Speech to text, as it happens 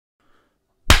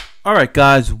Alright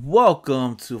guys,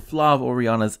 welcome to Flav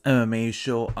Oriana's MMA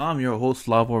show. I'm your host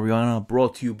Flav Oriana,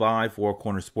 brought to you by Four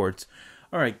Corner Sports.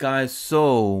 Alright guys,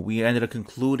 so we ended up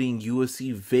concluding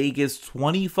UFC Vegas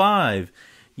 25.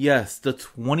 Yes, the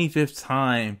 25th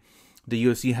time the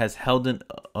UFC has held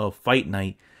a fight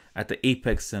night at the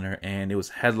Apex Center, and it was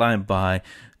headlined by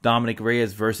Dominick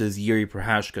Reyes versus Jiri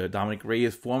Prochazka. Dominick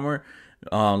Reyes, former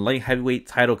light heavyweight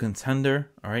title contender,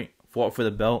 alright, fought for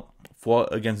the belt,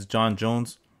 fought against Jon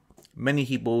Jones. Many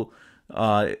people,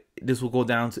 this will go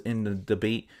down in the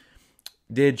debate.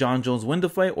 Did Jon Jones win the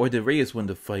fight or did Reyes win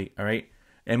the fight? All right.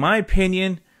 In my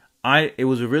opinion, it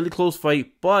was a really close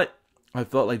fight, but I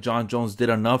felt like Jon Jones did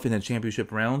enough in the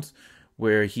championship rounds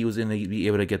where he was going to be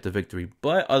able to get the victory.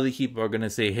 But other people are going to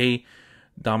say, hey,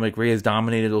 Dominick Reyes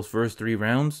dominated those first 3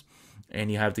 rounds and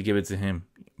you have to give it to him.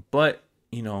 But,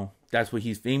 you know, that's what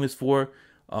he's famous for.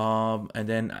 And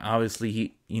then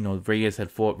obviously Reyes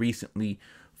had fought recently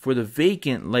for the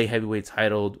vacant light heavyweight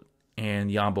title,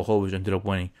 and Jan Blachowicz ended up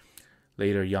winning.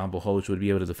 Later, Jan Blachowicz would be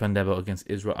able to defend that belt against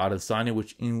Israel Adesanya,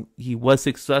 which he was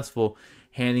successful,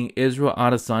 handing Israel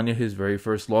Adesanya his very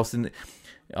first loss in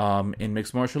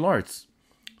mixed martial arts.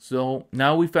 So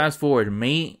now we fast forward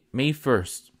May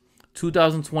 1st,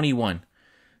 2021.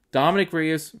 Dominick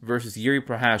Reyes versus Jiri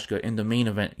Prochazka in the main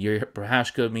event. Jiri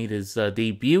Prochazka made his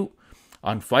debut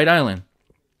on Fight Island,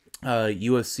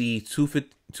 UFC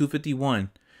 251.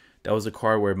 That was a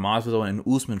card where Masvidal and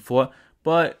Usman fought,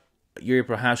 but Jiri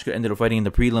Prochazka ended up fighting in the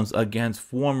prelims against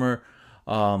former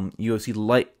UFC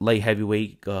light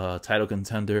heavyweight title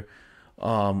contender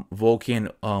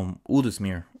Volkan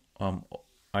Oezdemir.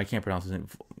 I can't pronounce his name.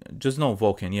 Just know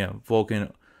Volkan, yeah,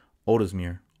 Volkan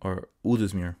Oezdemir or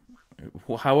Oezdemir.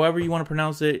 However you want to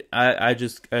pronounce it,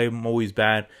 I'm always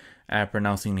bad at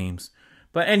pronouncing names.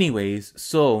 But anyways,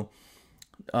 so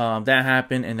that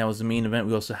happened, and that was the main event.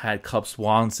 We also had Cub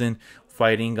Swanson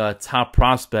fighting top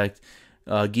prospect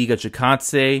Giga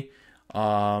Chikadze.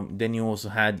 Then you also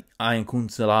had Ian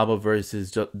Kunsalaba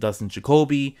versus Dustin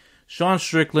Jacoby. Sean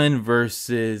Strickland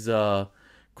versus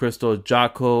Crystal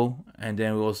Jocko. And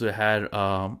then we also had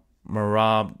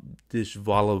Merab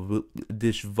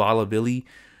Dishvalavili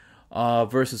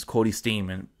versus Cody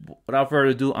Stamann. Without further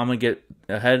ado, I'm going to get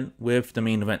ahead with the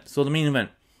main event. So the main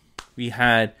event, we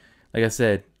had, like I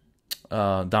said,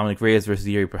 Dominick Reyes versus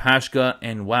Jiri Prochazka,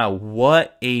 and wow,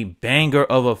 what a banger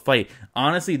of a fight.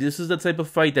 Honestly, this is the type of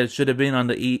fight that should have been on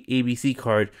the ABC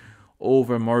card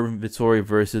over Marvin Vettori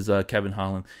versus Kevin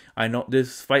Holland. I know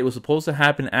this fight was supposed to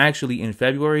happen actually in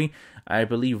February, I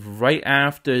believe right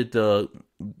after the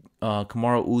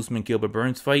Kamaru Usman-Gilbert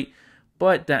Burns fight,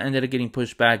 but that ended up getting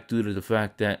pushed back due to the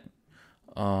fact that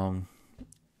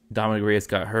Dominick Reyes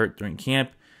got hurt during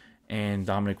camp, and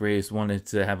Dominick Reyes wanted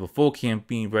to have a full camp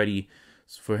being ready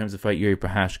for him to fight Jiri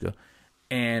Prochazka.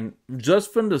 And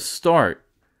just from the start,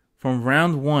 from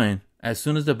round 1, as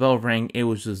soon as the bell rang, it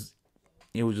was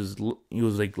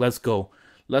like, let's go.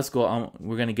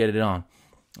 We're going to get it on.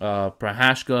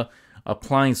 Prochazka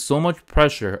applying so much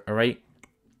pressure, all right?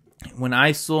 When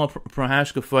I saw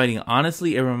Prochazka fighting,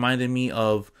 honestly, it reminded me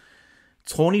of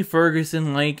Tony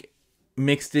Ferguson, like,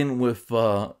 mixed in with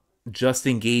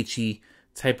Justin Gaethje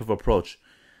type of approach.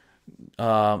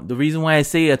 The reason why I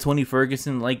say a Tony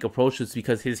Ferguson like approach is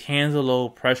because his hands are low,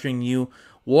 pressuring you,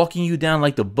 walking you down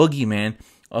like the boogeyman,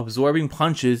 absorbing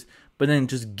punches, but then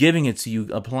just giving it to you,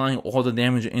 applying all the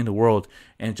damage in the world.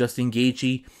 And Justin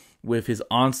Gaethje, with his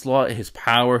onslaught, his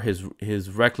power, his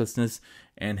recklessness,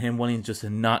 and him wanting just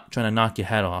trying to knock your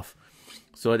head off.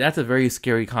 So that's a very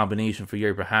scary combination for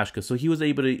Jiri Prochazka. So he was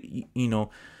able to,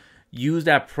 use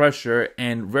that pressure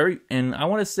and I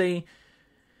want to say,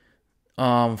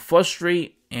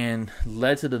 frustrate and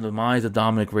led to the demise of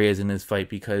Dominick Reyes in this fight,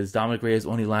 because Dominick Reyes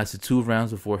only lasted 2 rounds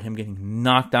before him getting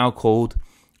knocked out cold.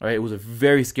 All right, it was a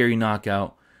very scary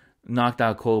knockout, knocked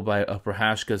out cold by a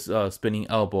Prochazka's spinning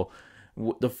elbow.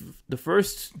 The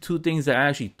first 2 things that I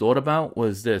actually thought about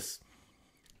was this.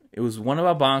 It was one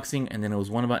about boxing, and then it was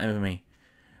one about MMA.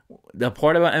 The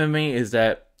part about MMA is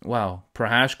that, wow,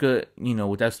 Prochazka,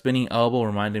 with that spinning elbow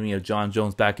reminded me of Jon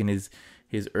Jones back in his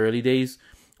early days,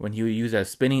 when he would use that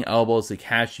spinning elbows to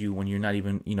catch you when you're not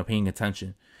even, paying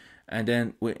attention. And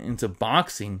then into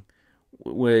boxing,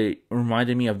 what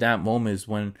reminded me of that moment is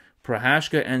when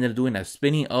Prochazka ended up doing that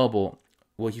spinning elbow.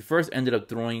 Well, he first ended up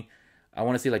throwing, I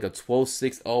want to say like a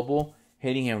 12-6 elbow,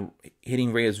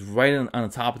 hitting Reyes right on the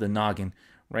top of the noggin,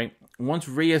 right? Once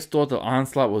Reyes thought the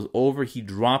onslaught was over, he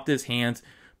dropped his hands.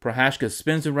 Prochazka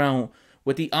spins around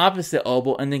with the opposite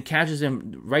elbow and then catches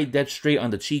him right dead straight on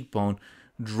the cheekbone,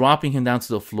 dropping him down to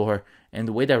the floor. And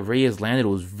the way that Reyes landed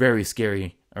was very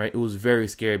scary. All right, it was very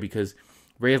scary because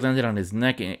Reyes landed on his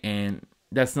neck, and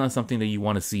that's not something that you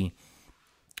want to see.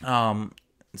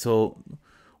 So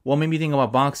what made me think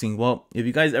about boxing? Well, if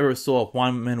you guys ever saw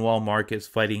Juan Manuel Marquez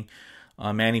fighting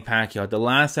Manny Pacquiao, the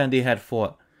last time they had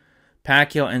fought,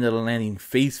 Pacquiao ended up landing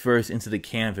face first into the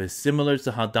canvas, similar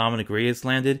to how Dominick Reyes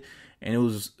landed, and it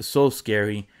was so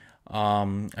scary.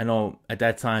 I know at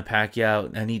that time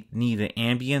Pacquiao needed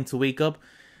an Ambien to wake up,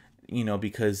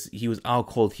 because he was out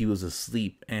cold, he was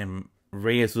asleep, and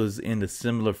Reyes was in the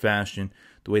similar fashion,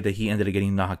 the way that he ended up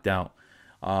getting knocked out.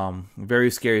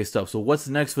 Very scary stuff. So what's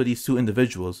next for these two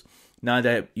individuals? Now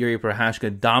that Jiri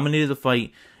Prochazka dominated the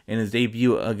fight in his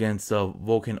debut against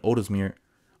Volkan Ozdemir,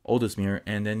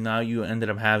 and then now you ended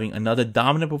up having another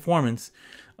dominant performance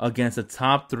against a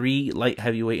top 3 light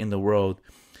heavyweight in the world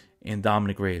in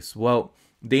Dominick Reyes. Well,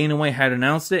 Dana White had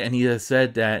announced it, and he has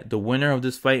said that the winner of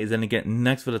this fight is going to get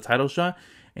next for the title shot.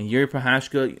 And Jiri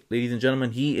Prochazka, ladies and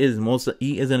gentlemen, he is going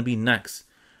to be next.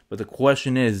 But the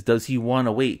question is, does he want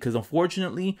to wait? Because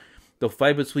unfortunately, the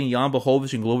fight between Jan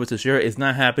Blachowicz and Glover Teixeira is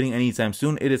not happening anytime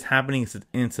soon. It is happening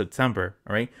in September.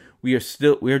 All right, we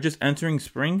are just entering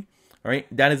spring. All right,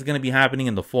 that is going to be happening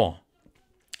in the fall.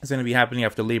 It's going to be happening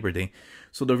after Labor Day.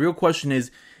 So the real question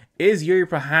is Jiri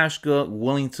Prochazka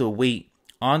willing to wait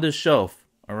on the shelf?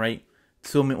 All right,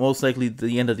 till most likely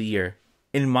the end of the year.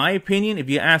 In my opinion, if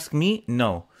you ask me,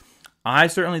 no. I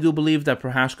certainly do believe that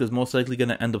Prochazka is most likely going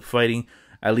to end up fighting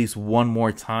at least one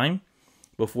more time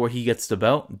before he gets the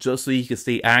belt, just so he can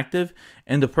stay active.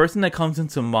 And the person that comes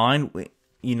into mind,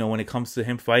 when it comes to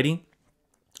him fighting,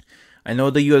 I know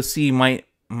the UFC might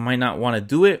not want to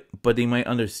do it, but they might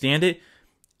understand it,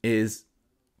 is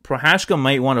Prochazka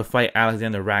might want to fight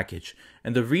Alexander Rakic.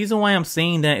 And the reason why I'm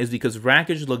saying that is because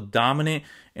Rakic looked dominant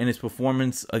in his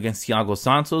performance against Thiago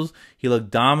Santos. He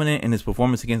looked dominant in his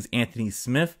performance against Anthony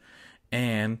Smith.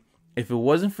 And if it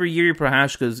wasn't for Jiri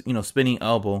Prochazka's, spinning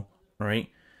elbow, right,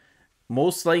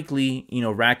 most likely,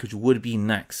 Rakic would be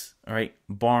next, all right,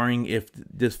 barring if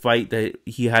this fight that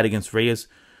he had against Reyes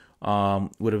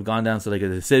would have gone down to like a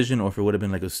decision, or if it would have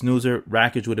been like a snoozer,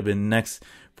 Rakic would have been next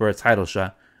for a title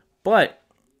shot. But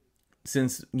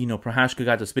since, Prochazka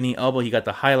got the spinning elbow, he got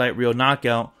the highlight reel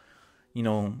knockout,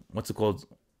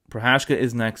 Prochazka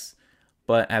is next.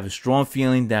 But I have a strong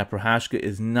feeling that Prochazka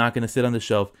is not going to sit on the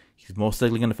shelf. He's most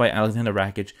likely going to fight Alexander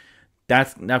Rakic.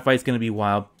 That fight's going to be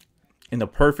wild. In the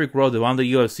perfect world, if I'm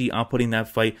the UFC, I'm putting that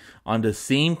fight on the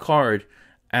same card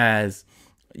as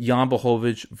Jan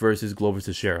Blachowicz versus Glover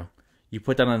Teixeira. You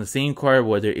put that on the same card,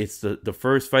 whether it's the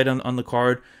first fight on the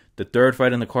card, the third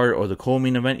fight on the card, or the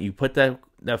co-main event. You put that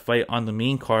fight on the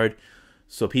main card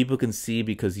so people can see,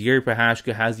 because Jiri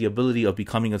Prochazka has the ability of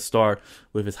becoming a star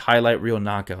with his highlight reel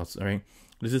knockouts. All right,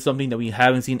 this is something that we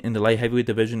haven't seen in the light heavyweight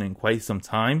division in quite some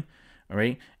time. All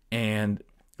right, and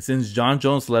since John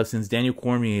Jones left, since Daniel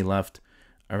Cormier left,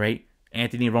 all right,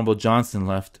 Anthony Rumble Johnson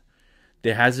left,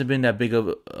 there hasn't been that big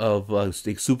of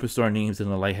superstar names in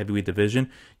the light heavyweight division.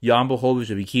 Jan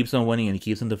Blachowicz, if he keeps on winning and he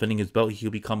keeps on defending his belt,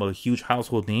 he'll become a huge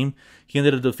household name. He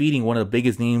ended up defeating one of the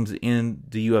biggest names in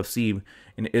the UFC,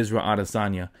 in Israel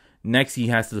Adesanya. Next, he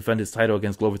has to defend his title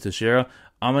against Glover Teixeira.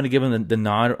 I'm going to give him the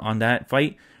nod on that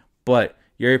fight, but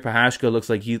Jiri Prochazka looks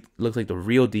like the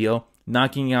real deal,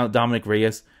 knocking out Dominick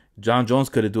Reyes. John Jones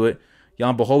could do it.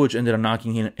 Jan Blachowicz ended up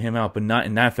knocking him out, but not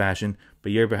in that fashion.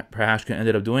 But Jiri Prochazka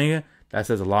ended up doing it. That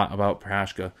says a lot about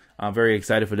Prochazka. I'm very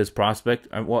excited for this prospect.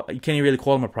 Well, you can't even really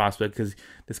call him a prospect because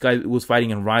this guy was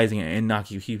fighting and rising and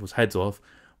knocking people's heads off.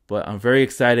 But I'm very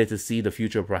excited to see the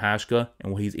future of Prochazka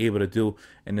and what he's able to do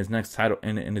in his next title,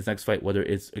 in his next fight, whether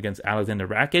it's against Alexander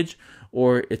Rakic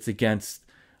or it's against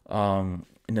in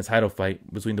the title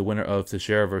fight between the winner of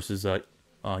Teixeira versus Jan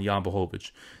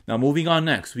Blachowicz. Now, moving on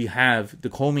next, we have the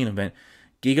co-main event,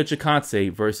 Giga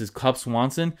Chikadze versus Cub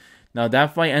Swanson. Now,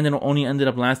 that fight only ended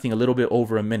up lasting a little bit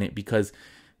over a minute because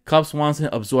Cub Swanson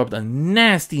absorbed a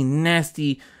nasty,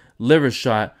 nasty liver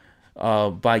shot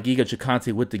by Giga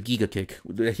Chikadze with the Giga kick,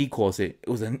 that he calls it. It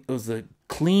was a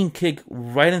clean kick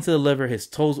right into the liver. His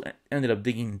toes ended up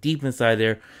digging deep inside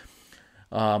there.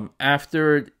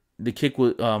 After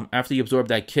he absorbed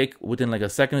that kick, within like a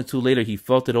second or two later, he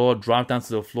felt it all, dropped down to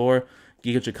the floor.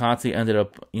 Giga Chikadze ended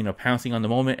up, pouncing on the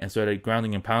moment and started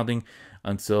grounding and pounding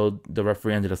until the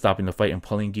referee ended up stopping the fight and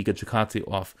pulling Giga Chikadze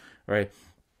off. Right,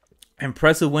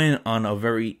 impressive win on a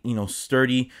very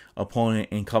sturdy opponent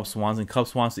in Cub Swanson. Cub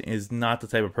Swanson is not the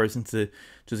type of person to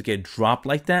just get dropped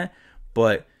like that.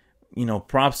 But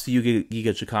props to you, Giga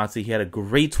Chikadze. He had a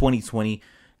great 2020,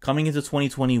 coming into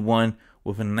 2021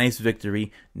 with a nice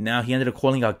victory. Now he ended up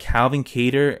calling out Calvin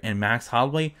Kattar and Max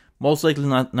Holloway. Most likely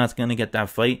not going to get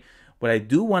that fight. What I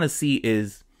do want to see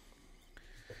is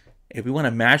If we want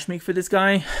to matchmake for this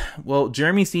guy, well,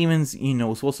 Jeremy Stephens,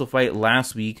 was supposed to fight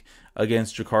last week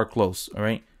against Jakar Close. All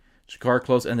right, Jakar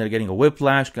Close ended up getting a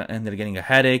whiplash, ended up getting a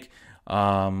headache.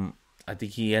 I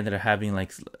think he ended up having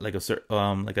like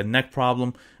a neck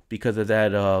problem because of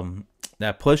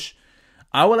that push.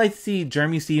 I would like to see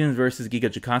Jeremy Stephens versus Giga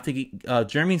Chikadze.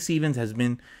 Jeremy Stephens has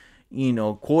been,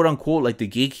 quote unquote, like the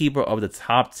gatekeeper of the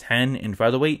top 10 in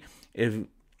featherweight. If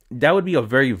that would be a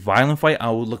very violent fight,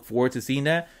 I would look forward to seeing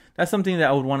that. That's something that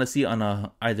I would want to see on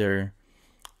a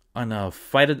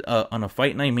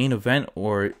fight night main event,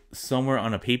 or somewhere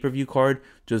on a pay-per-view card,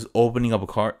 just opening up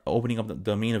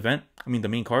the main event. The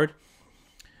main card.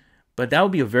 But that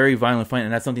would be a very violent fight,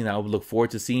 and that's something that I would look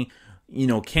forward to seeing.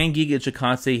 Can Giga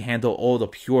Chikadze handle all the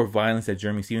pure violence that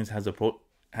Jeremy Stephens has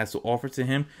to offer to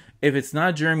him? If it's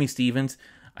not Jeremy Stephens,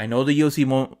 I know the UFC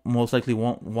most likely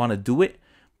won't want to do it,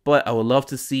 but I would love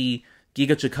to see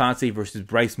Giga Chikadze versus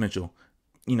Bryce Mitchell.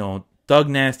 Thug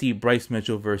Nasty, Bryce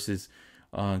Mitchell versus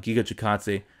Giga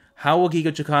Chikadze. How will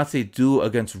Giga Chikadze do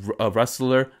against a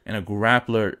wrestler and a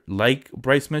grappler like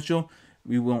Bryce Mitchell?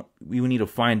 We will need to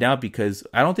find out, because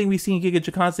I don't think we've seen Giga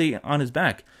Chikadze on his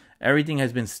back. Everything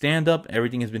has been stand up.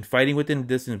 Everything has been fighting within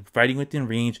distance, fighting within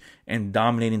range, and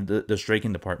dominating the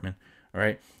striking department. All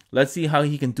right. Let's see how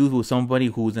he can do with somebody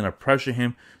who's going to pressure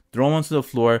him, throw him onto the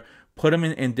floor, put him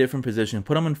in different positions,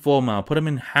 put him in full mount, put him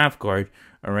in half guard.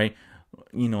 All right.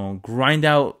 Grind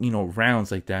out,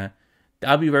 rounds like that.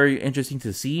 That'll be very interesting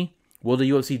to see. Will the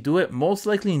UFC do it? Most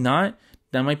likely not.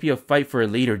 That might be a fight for a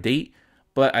later date.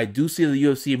 But I do see the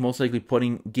UFC most likely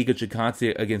putting Giga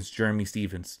Chikadze against Jeremy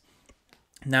Stephens.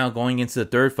 Now, going into the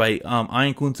third fight,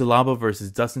 Ian Cutelaba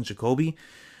versus Dustin Jacoby.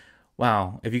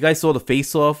 Wow, if you guys saw the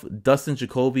face-off, Dustin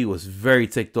Jacoby was very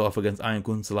ticked off against Ian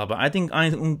Cutelaba. I think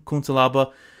Ian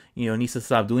Cutelaba, needs to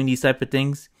stop doing these type of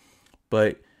things.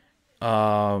 But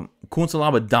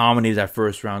Cutelaba dominated that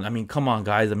first round. Come on,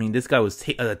 guys. This guy was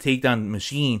a takedown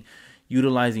machine,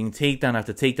 utilizing takedown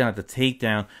after takedown after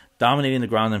takedown, dominating the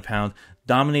ground and pound,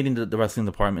 dominating the wrestling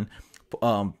department,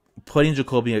 putting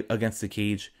Jacoby against the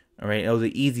cage. All right, it was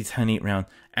an easy 10-8 round.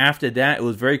 After that, it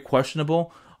was very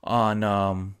questionable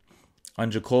on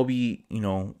Jacoby,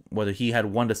 whether he had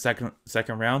won the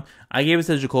second round. I gave it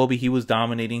to Jacoby. He was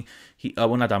dominating.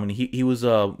 Not dominating. He was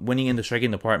winning in the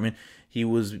striking department. He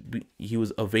was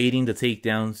evading the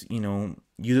takedowns,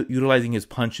 utilizing his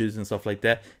punches and stuff like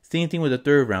that. Same thing with the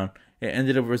third round. It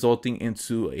ended up resulting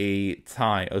into a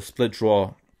tie, a split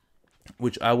draw,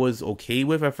 which I was okay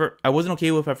with at first. I wasn't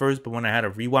okay with at first, but when I had to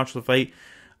rewatch the fight,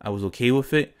 I was okay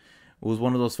with it. It was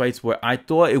one of those fights where I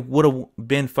thought it would have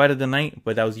been fight of the night,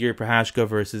 but that was Jiri Prochazka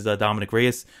versus Dominick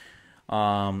Reyes.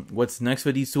 What's next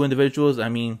for these two individuals?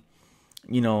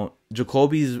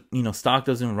 Jacoby's stock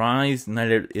doesn't rise,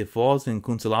 neither it falls, and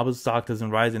Cutelaba stock doesn't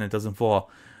rise and it doesn't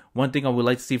fall. One thing I would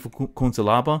like to see for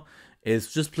Cutelaba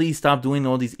is just please stop doing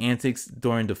all these antics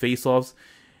during the face-offs.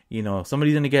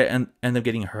 Somebody's gonna end up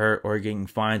getting hurt or getting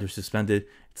fined or suspended.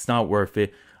 It's not worth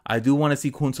it. I do want to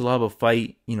see Cutelaba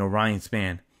fight, Ryan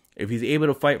Spann. If he's able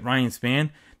to fight Ryan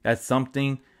Spann, that's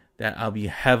something that I'll be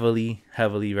heavily,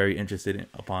 very interested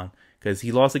upon. Because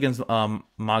he lost against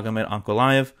Magomed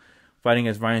Ankalaev, fighting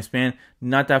against Ryan Spann.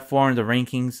 Not that far in the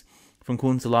rankings from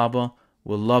Cutelaba.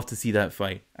 Would love to see that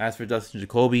fight. As for Dustin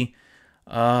Jacoby,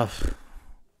 I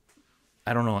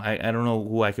don't know. I don't know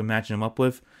who I can match him up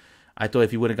with. I thought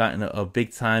if he would have gotten a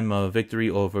big time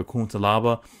victory over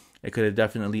Cutelaba, it could have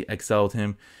definitely excelled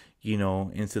him,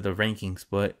 into the rankings.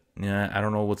 But I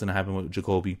don't know what's gonna happen with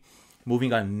Jacoby.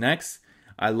 Moving on next,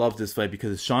 I love this fight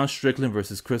because Sean Strickland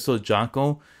versus Crystal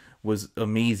Jocko was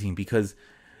amazing. Because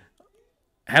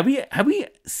have we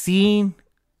seen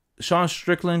Sean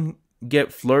Strickland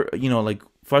get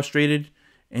frustrated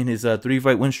in his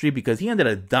 3-fight win streak? Because he ended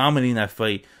up dominating that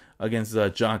fight against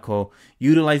Jocko,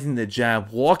 utilizing the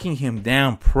jab, walking him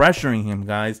down, pressuring him,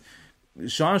 guys.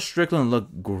 Sean Strickland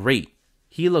looked great.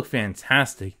 He looked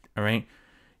fantastic, all right?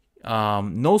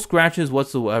 No scratches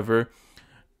whatsoever.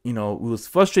 It was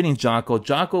frustrating Jocko.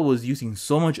 Jocko was using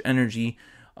so much energy,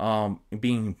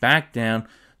 being back down,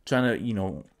 trying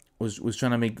to, was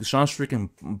trying to make Sean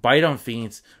Strickland bite on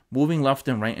feints, moving left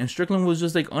and right. And Strickland was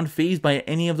just unfazed by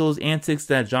any of those antics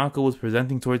that Jocko was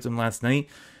presenting towards him last night.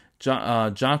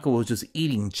 Jocko was just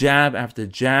eating jab after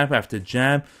jab after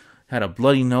jab, had a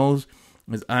bloody nose.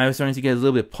 His eye was starting to get a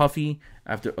little bit puffy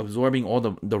after absorbing all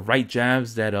the right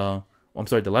jabs that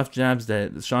the left jabs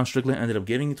that Sean Strickland ended up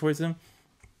giving towards him.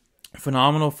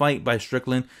 Phenomenal fight by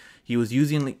Strickland. He was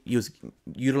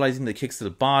utilizing the kicks to the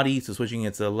body, to switching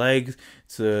it to the legs,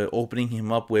 to opening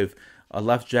him up with a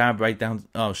left jab right down,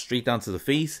 straight down to the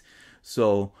face.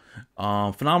 So,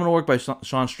 phenomenal work by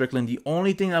Sean Strickland. The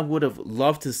only thing I would have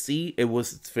loved to see, it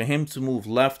was for him to move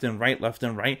left and right, left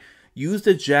and right. Use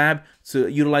the jab to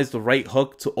utilize the right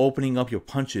hook to opening up your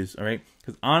punches, all right?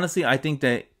 Because honestly, I think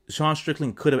that Sean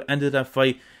Strickland could have ended that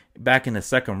fight back in the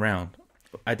second round.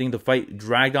 I think the fight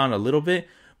dragged on a little bit,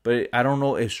 but I don't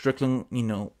know if Strickland,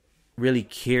 really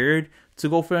cared to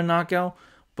go for a knockout.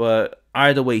 But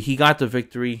either way, he got the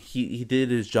victory. He did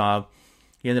his job.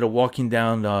 He ended up walking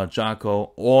down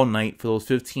Jocko all night for those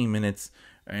 15 minutes,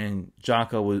 and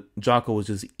Jocko was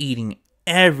just eating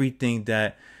everything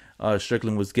that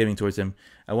Strickland was giving towards him.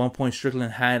 At one point,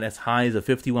 Strickland had as high as a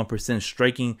 51%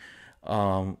 striking,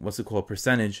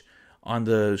 percentage on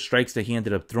the strikes that he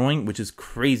ended up throwing, which is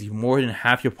crazy. More than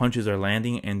half your punches are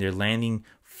landing, and they're landing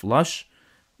flush.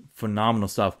 Phenomenal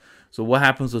stuff. So what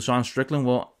happens with Sean Strickland?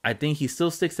 Well, I think he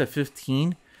still sticks at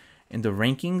 15 in the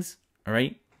rankings. All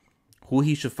right. Who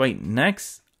he should fight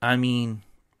next? I mean,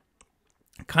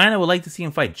 kind of would like to see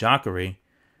him fight Jacare.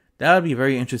 That would be a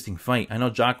very interesting fight. I know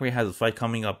Jacare has a fight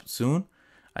coming up soon.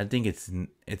 I think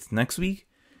it's next week.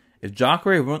 If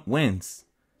Jacare wins,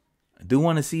 I do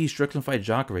want to see Strickland fight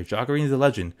Jacare. Jacare is a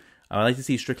legend. I would like to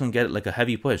see Strickland get like a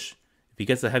heavy push. If he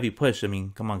gets a heavy push, I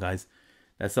mean, come on, guys.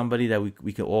 That's somebody that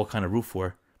we can all kind of root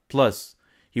for. Plus,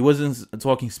 he wasn't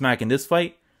talking smack in this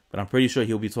fight, but I'm pretty sure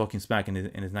he'll be talking smack in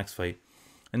his next fight.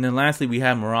 And then lastly, we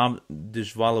have Merab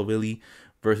Dvalishvili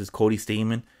versus Cody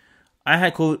Stamann. I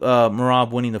had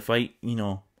Merab winning the fight.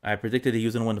 I predicted that he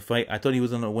was going to win the fight. I thought he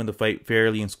was going to win the fight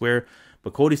fairly and square.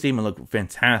 But Cody Stamann looked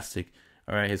fantastic.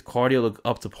 All right, his cardio looked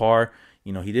up to par.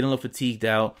 He didn't look fatigued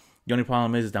out. The only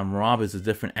problem is that Merab is a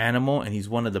different animal, and he's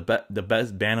one of the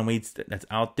best bantamweights that's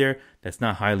out there that's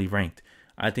not highly ranked.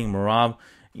 I think Merab,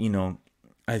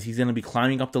 as he's going to be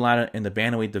climbing up the ladder in the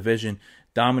bantamweight division,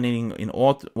 dominating in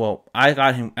all. I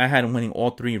had him winning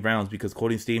all 3 rounds because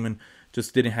Cody Stamann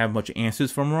just didn't have much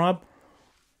answers from Merab.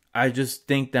 I just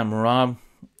think that Merab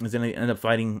is going to end up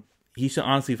fighting. He should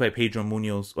honestly fight Pedro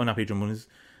Munoz, or not Pedro Munoz,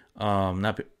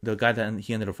 not the guy that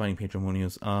he ended up fighting Pedro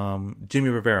Munoz, Jimmy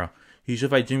Rivera. He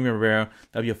should fight Jimmy Rivera.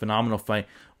 That'd be a phenomenal fight.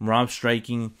 Merab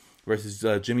striking versus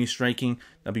Jimmy striking.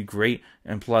 That'd be great.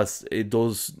 And plus,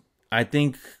 I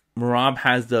think Merab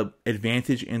has the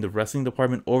advantage in the wrestling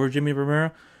department over Jimmy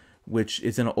Rivera, which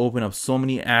is going to open up so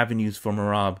many avenues for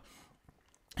Merab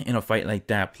in a fight like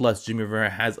that. Plus, Jimmy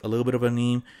Rivera has a little bit of a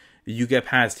name. You get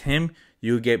past him,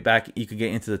 you could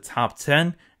get into the top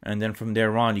 10, and then from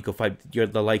there on, you could fight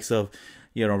the likes of,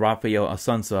 Rafael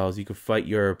Assunção. You could fight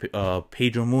your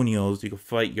Pedro Munoz. You could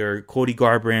fight your Cody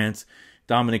Garbrandts,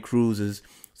 Dominick Cruzes.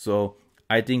 So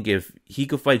I think if he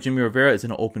could fight Jimmy Rivera, it's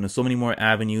going to open up so many more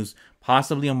avenues.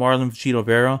 Possibly a Marlon Chito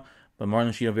Vera, but Marlon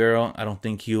Chito Vera, I don't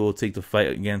think he will take the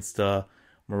fight against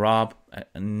Merab.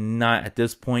 Not at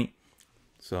this point.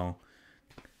 So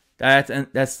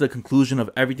that's the conclusion of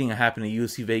everything that happened at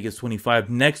UFC Vegas 25.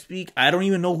 Next week, I don't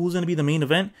even know who's going to be the main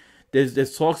event.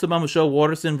 There's talks about Michelle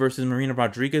Waterson versus Marina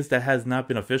Rodriguez. That has not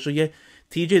been official yet.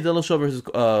 TJ Dillashaw versus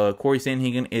Corey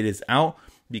Sandhagen. It is out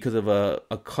because of a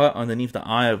cut underneath the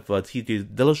eye of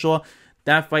TJ Dillashaw.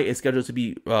 That fight is scheduled to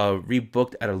be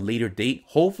rebooked at a later date.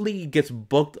 Hopefully, it gets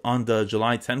booked on the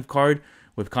July 10th card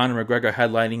with Conor McGregor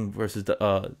headlining versus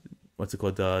the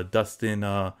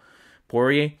Dustin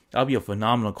Poirier. That'll be a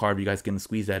phenomenal card. You guys can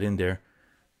squeeze that in there.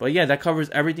 But yeah, that covers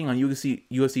everything on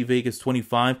UFC Vegas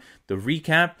 25. The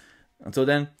recap. Until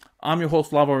then, I'm your host,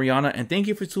 Flavo Rihanna, and thank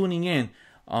you for tuning in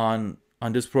on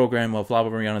this program of Flavo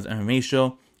Rihanna's MMA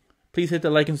show. Please hit the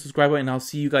like and subscribe button, and I'll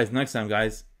see you guys next time,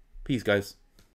 guys. Peace, guys.